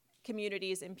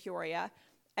communities in Peoria.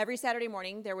 Every Saturday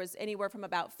morning, there was anywhere from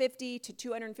about 50 to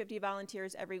 250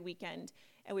 volunteers every weekend.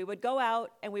 And we would go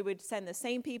out and we would send the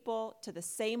same people to the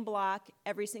same block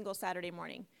every single Saturday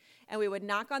morning. And we would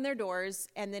knock on their doors,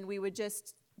 and then we would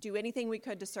just do anything we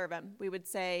could to serve them. We would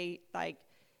say, like,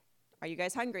 are you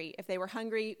guys hungry? If they were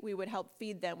hungry, we would help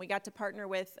feed them. We got to partner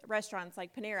with restaurants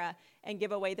like Panera and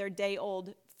give away their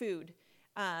day-old food.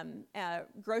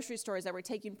 Grocery stores that were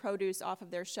taking produce off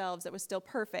of their shelves that was still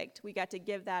perfect, we got to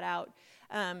give that out.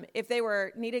 If they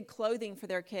needed clothing for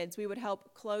their kids, we would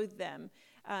help clothe them.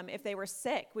 If they were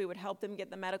sick, we would help them get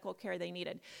the medical care they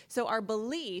needed. So our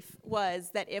belief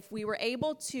was that if we were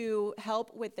able to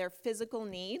help with their physical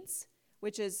needs,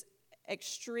 which is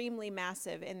extremely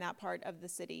massive in that part of the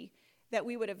city, that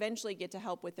we would eventually get to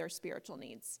help with their spiritual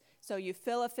needs. So you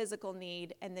fill a physical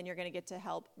need, and then you're going to get to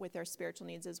help with their spiritual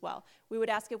needs as well. We would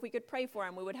ask if we could pray for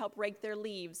them. We would help rake their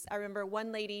leaves. I remember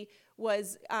one lady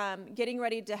was getting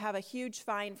ready to have a huge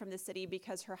fine from the city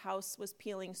because her house was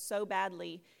peeling so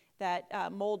badly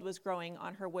that mold was growing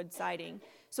on her wood siding.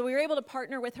 So we were able to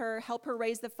partner with her, help her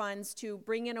raise the funds to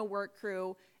bring in a work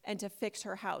crew and to fix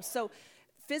her house. So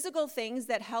physical things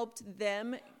that helped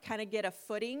them kind of get a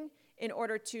footing in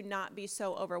order to not be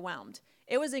so overwhelmed.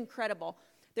 It was incredible.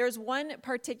 There's one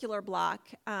particular block,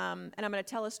 and I'm going to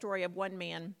tell a story of one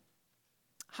man.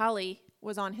 Holly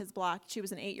was on his block. She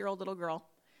was an 8-year-old little girl.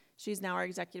 She's now our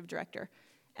executive director.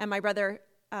 And my brother,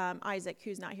 Isaac,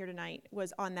 who's not here tonight,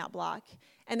 was on that block.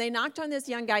 And they knocked on this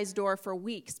young guy's door for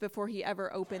weeks before he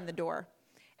ever opened the door.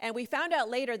 And we found out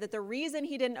later that the reason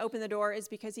he didn't open the door is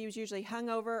because he was usually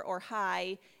hungover or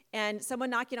high, and someone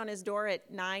knocking on his door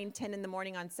at 9, 10 in the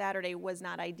morning on Saturday was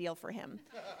not ideal for him.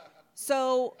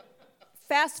 So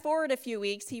fast forward a few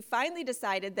weeks, he finally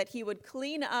decided that he would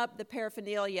clean up the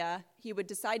paraphernalia. He would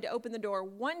decide to open the door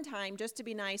one time just to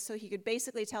be nice, so he could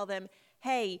basically tell them,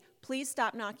 hey, please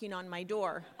stop knocking on my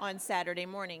door on Saturday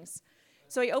mornings.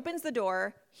 So he opens the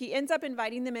door. He ends up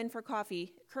inviting them in for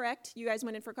coffee. Correct? You guys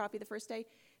went in for coffee the first day?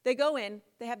 They go in.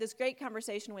 They have this great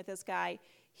conversation with this guy.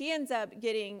 He ends up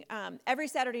getting, every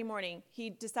Saturday morning, he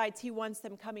decides he wants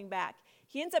them coming back.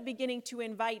 He ends up beginning to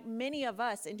invite many of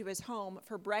us into his home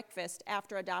for breakfast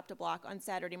after Adopt-A-Block on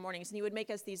Saturday mornings. And he would make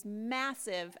us these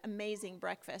massive, amazing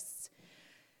breakfasts.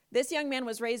 This young man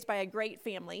was raised by a great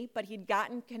family, but he'd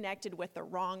gotten connected with the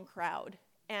wrong crowd.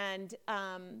 And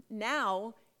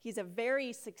now he's a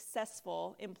very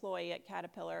successful employee at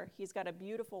Caterpillar. He's got a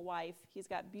beautiful wife. He's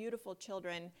got beautiful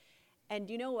children. And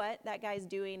you know what that guy's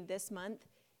doing this month?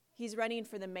 He's running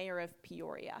for the mayor of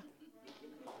Peoria.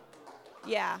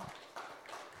 Yeah.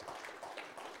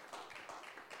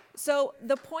 So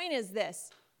the point is this.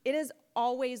 It is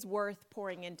always worth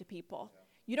pouring into people.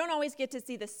 You don't always get to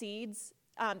see the seeds,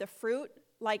 the fruit,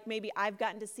 like maybe I've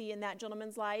gotten to see in that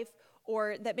gentleman's life,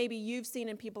 or that maybe you've seen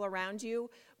in people around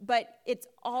you, but it's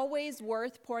always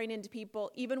worth pouring into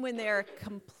people, even when they're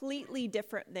completely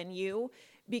different than you,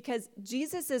 because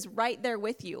Jesus is right there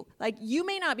with you. Like, you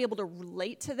may not be able to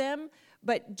relate to them,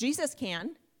 but Jesus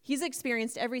can. He's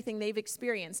experienced everything they've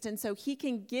experienced, and so he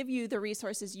can give you the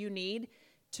resources you need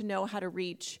to know how to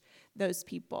reach those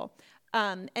people.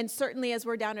 And certainly as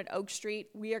we're down at Oak Street,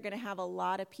 we are going to have a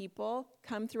lot of people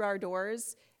come through our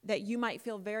doors that you might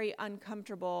feel very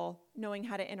uncomfortable knowing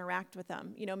how to interact with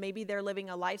them. You know, maybe they're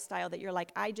living a lifestyle that you're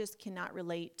like, I just cannot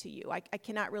relate to you. I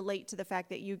cannot relate to the fact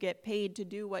that you get paid to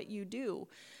do what you do.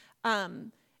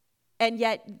 And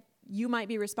yet you might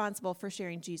be responsible for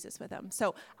sharing Jesus with them.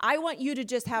 So I want you to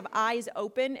just have eyes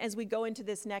open as we go into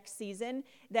this next season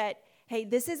that, hey,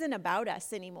 this isn't about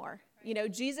us anymore. You know,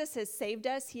 Jesus has saved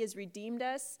us. He has redeemed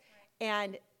us.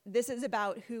 And this is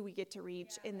about who we get to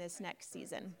reach in this next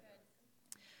season.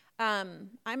 I'm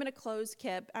going to close,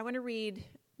 Kip. I want to read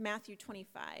Matthew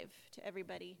 25 to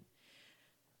everybody.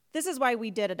 This is why we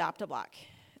did Adopt a Block,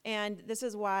 and this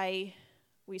is why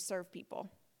we serve people.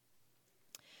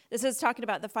 This is talking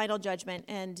about the final judgment,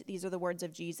 and these are the words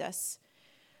of Jesus.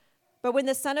 But when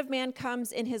the Son of Man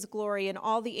comes in his glory and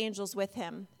all the angels with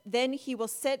him, then he will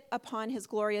sit upon his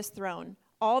glorious throne.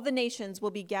 All the nations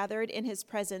will be gathered in his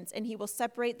presence, and he will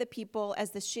separate the people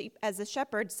as the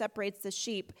shepherd separates the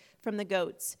sheep from the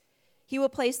goats. He will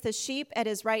place the sheep at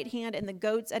his right hand and the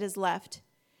goats at his left.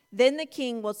 Then the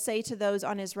king will say to those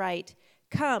on his right,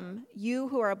 "Come, you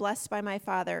who are blessed by my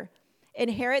Father,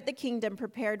 inherit the kingdom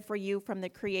prepared for you from the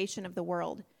creation of the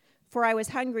world. For I was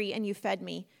hungry, and you fed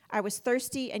me. I was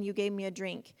thirsty, and you gave me a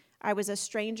drink. I was a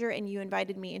stranger, and you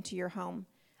invited me into your home.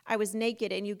 I was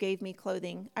naked, and you gave me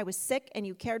clothing. I was sick, and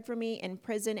you cared for me. In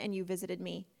prison, and you visited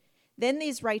me." Then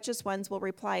these righteous ones will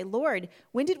reply, "Lord,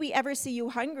 when did we ever see you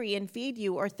hungry and feed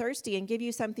you, or thirsty and give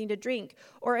you something to drink,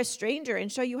 or a stranger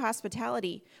and show you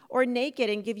hospitality, or naked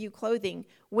and give you clothing?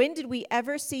 When did we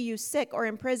ever see you sick or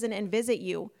in prison and visit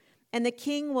you?" And the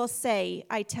king will say,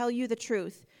 "I tell you the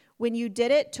truth. When you did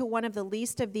it to one of the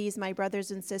least of these, my brothers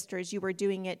and sisters, you were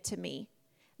doing it to me."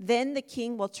 Then the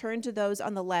king will turn to those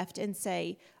on the left and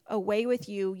say, "Away with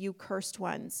you, you cursed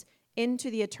ones,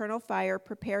 into the eternal fire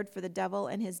prepared for the devil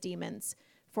and his demons.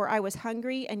 For I was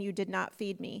hungry, and you did not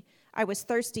feed me. I was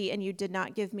thirsty, and you did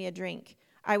not give me a drink.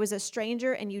 I was a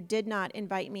stranger, and you did not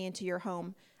invite me into your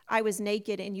home. I was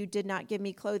naked, and you did not give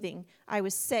me clothing. I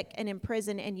was sick and in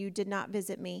prison, and you did not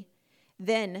visit me."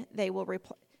 Then they will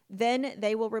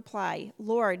reply,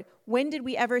 "Lord, when did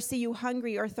we ever see you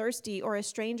hungry or thirsty or a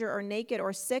stranger or naked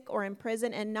or sick or in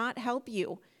prison and not help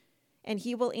you?" And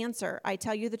he will answer, "I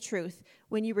tell you the truth.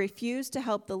 When you refuse to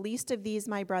help the least of these,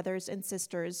 my brothers and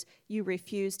sisters, you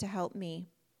refuse to help me."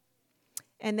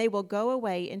 And they will go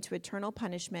away into eternal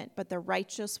punishment, but the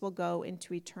righteous will go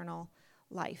into eternal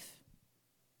life.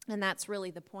 And that's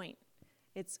really the point.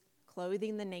 It's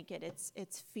clothing the naked.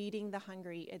 It's feeding the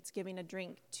hungry. It's giving a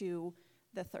drink to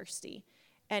the thirsty.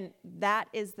 And that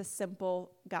is the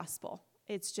simple gospel.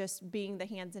 It's just being the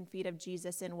hands and feet of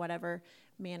Jesus in whatever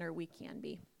manner we can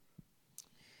be.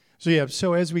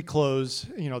 So as we close,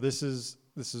 you know, this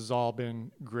has all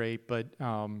been great, but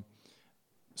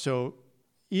so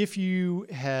if you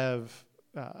have,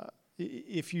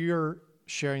 if you're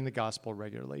sharing the gospel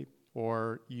regularly,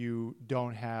 or you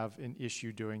don't have an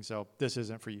issue doing so, this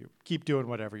isn't for you. Keep doing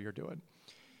whatever you're doing.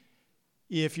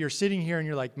 If you're sitting here and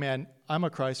you're like, "Man, I'm a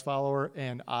Christ follower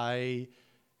and I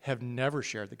have never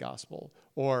shared the gospel,"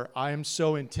 or "I am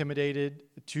so intimidated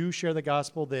to share the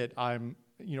gospel that I'm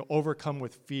overcome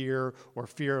with fear or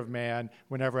fear of man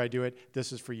whenever I do it,"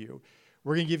 this is for you.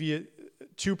 We're going to give you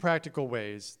 2 practical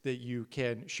ways that you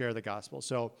can share the gospel.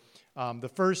 So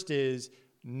the first is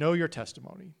know your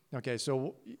testimony. Okay,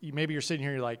 so maybe you're sitting here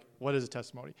and you're like, what is a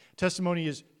testimony? Testimony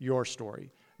is your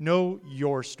story. Know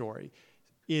your story.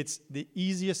 It's the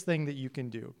easiest thing that you can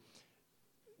do.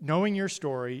 Knowing your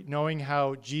story, knowing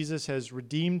how Jesus has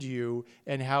redeemed you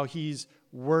and how he's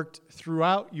worked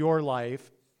throughout your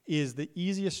life is the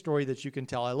easiest story that you can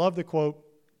tell. I love the quote,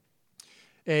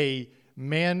 "A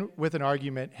man with an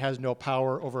argument has no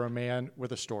power over a man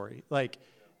with a story." Like,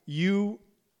 you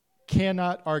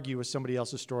cannot argue with somebody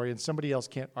else's story, and somebody else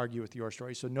can't argue with your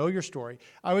story. So know your story.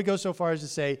 I would go so far as to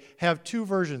say, have 2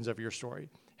 versions of your story.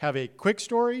 Have a quick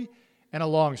story and a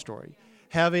long story.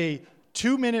 Have a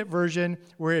 2-minute version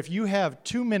where if you have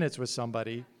 2 minutes with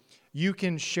somebody, you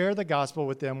can share the gospel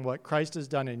with them, what Christ has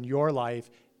done in your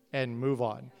life, and move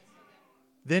on.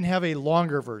 Then have a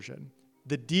longer version,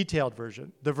 the detailed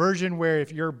version, the version where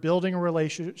if you're building a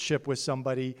relationship with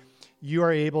somebody, you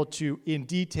are able to, in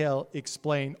detail,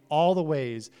 explain all the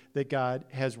ways that God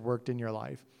has worked in your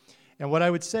life. And what I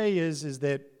would say is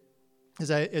that,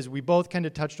 as we both kind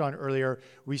of touched on earlier,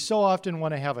 we so often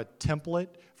want to have a template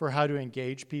for how to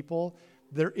engage people.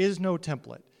 There is no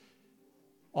template.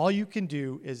 All you can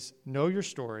do is know your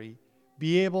story,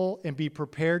 be able and be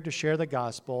prepared to share the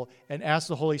gospel, and ask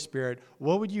the Holy Spirit,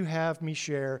 what would you have me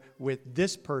share with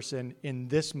this person in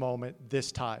this moment,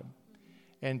 this time?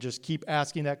 and just keep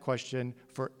asking that question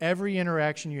for every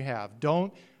interaction you have.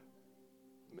 Don't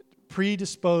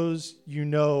predispose,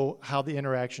 how the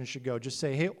interaction should go. Just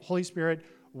say, hey, Holy Spirit,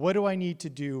 what do I need to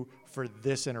do for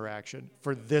this interaction,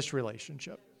 for this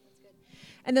relationship?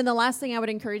 And then the last thing I would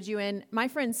encourage you in, my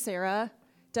friend Sarah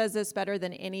does this better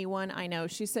than anyone I know.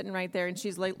 She's sitting right there, and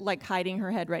she's like hiding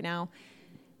her head right now.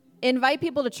 Invite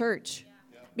people to church.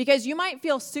 Because you might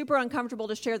feel super uncomfortable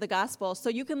to share the gospel, so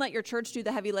you can let your church do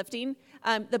the heavy lifting.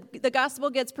 The gospel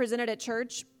gets presented at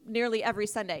church nearly every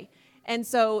Sunday. And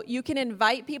so you can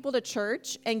invite people to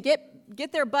church and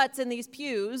get their butts in these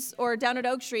pews or down at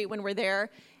Oak Street when we're there,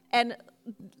 and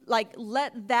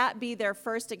let that be their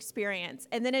first experience.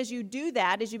 And then as you do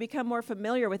that, as you become more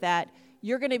familiar with that,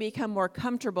 you're going to become more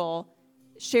comfortable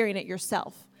sharing it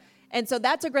yourself. And so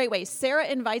that's a great way. Sarah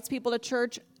invites people to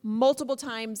church multiple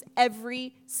times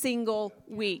every single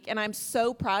week. And I'm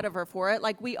so proud of her for it.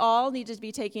 We all need to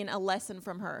be taking a lesson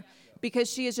from her,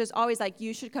 because she is just always like,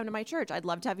 you should come to my church. I'd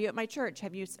love to have you at my church.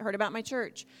 Have you heard about my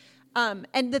church?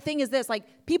 And the thing is this,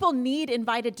 people need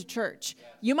invited to church.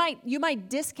 You might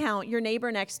discount your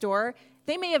neighbor next door.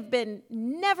 They may have been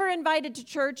never invited to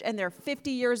church and they're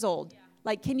 50 years old.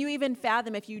 Can you even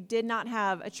fathom if you did not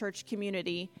have a church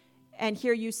community? And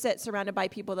here you sit surrounded by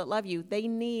people that love you. They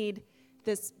need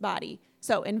this body.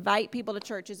 So invite people to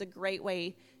church is a great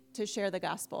way to share the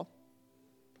gospel.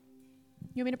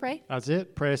 You want me to pray? That's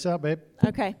it. Pray us out, babe.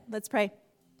 Okay, let's pray.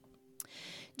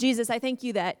 Jesus, I thank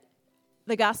you that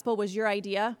the gospel was your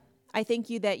idea. I thank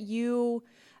you that you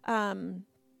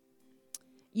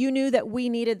knew that we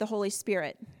needed the Holy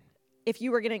Spirit if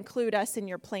you were going to include us in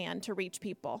your plan to reach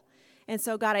people. And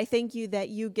so, God, I thank you that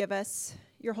you give us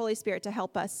your Holy Spirit to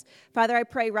help us. Father, I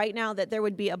pray right now that there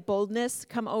would be a boldness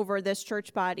come over this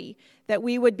church body, that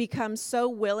we would become so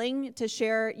willing to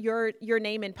share your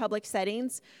name in public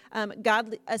settings.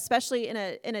 God, especially in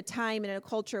a time and in a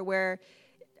culture where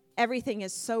everything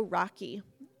is so rocky.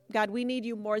 God, we need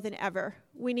you more than ever.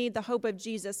 We need the hope of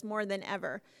Jesus more than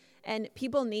ever. And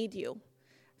people need you.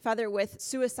 Father, with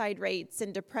suicide rates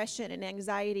and depression and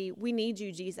anxiety, we need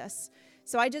you, Jesus.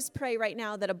 So I just pray right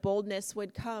now that a boldness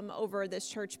would come over this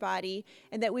church body,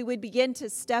 and that we would begin to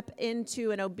step into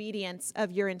an obedience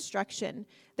of your instruction,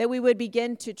 that we would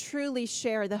begin to truly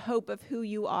share the hope of who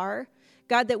you are.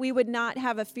 God, that we would not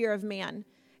have a fear of man.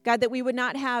 God, that we would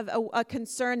not have a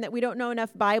concern that we don't know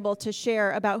enough Bible to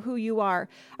share about who you are.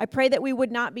 I pray that we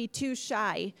would not be too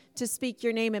shy to speak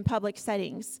your name in public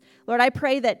settings. Lord, I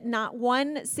pray that not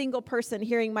one single person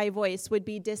hearing my voice would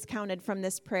be discounted from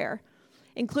this prayer,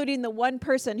 including the one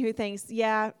person who thinks,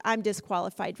 yeah, I'm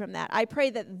disqualified from that. I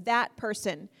pray that that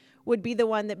person would be the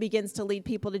one that begins to lead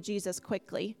people to Jesus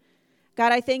quickly.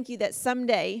 God, I thank you that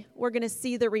someday we're going to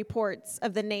see the reports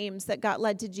of the names that got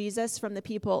led to Jesus from the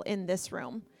people in this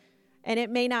room. And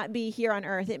it may not be here on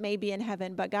earth, it may be in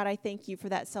heaven, but God, I thank you for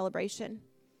that celebration.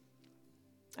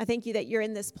 I thank you that you're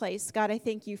in this place. God, I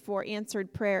thank you for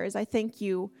answered prayers. I thank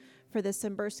you for the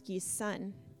Simberski's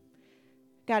son.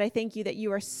 God, I thank you that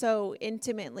you are so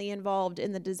intimately involved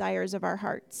in the desires of our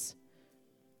hearts.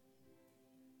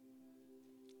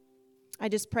 I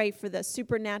just pray for the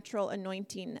supernatural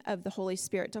anointing of the Holy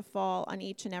Spirit to fall on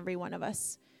each and every one of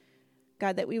us.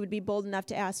 God, that we would be bold enough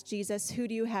to ask Jesus, who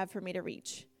do you have for me to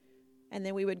reach? And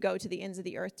then we would go to the ends of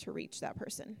the earth to reach that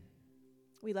person.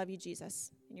 We love you, Jesus.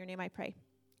 In your name I pray.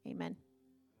 Amen.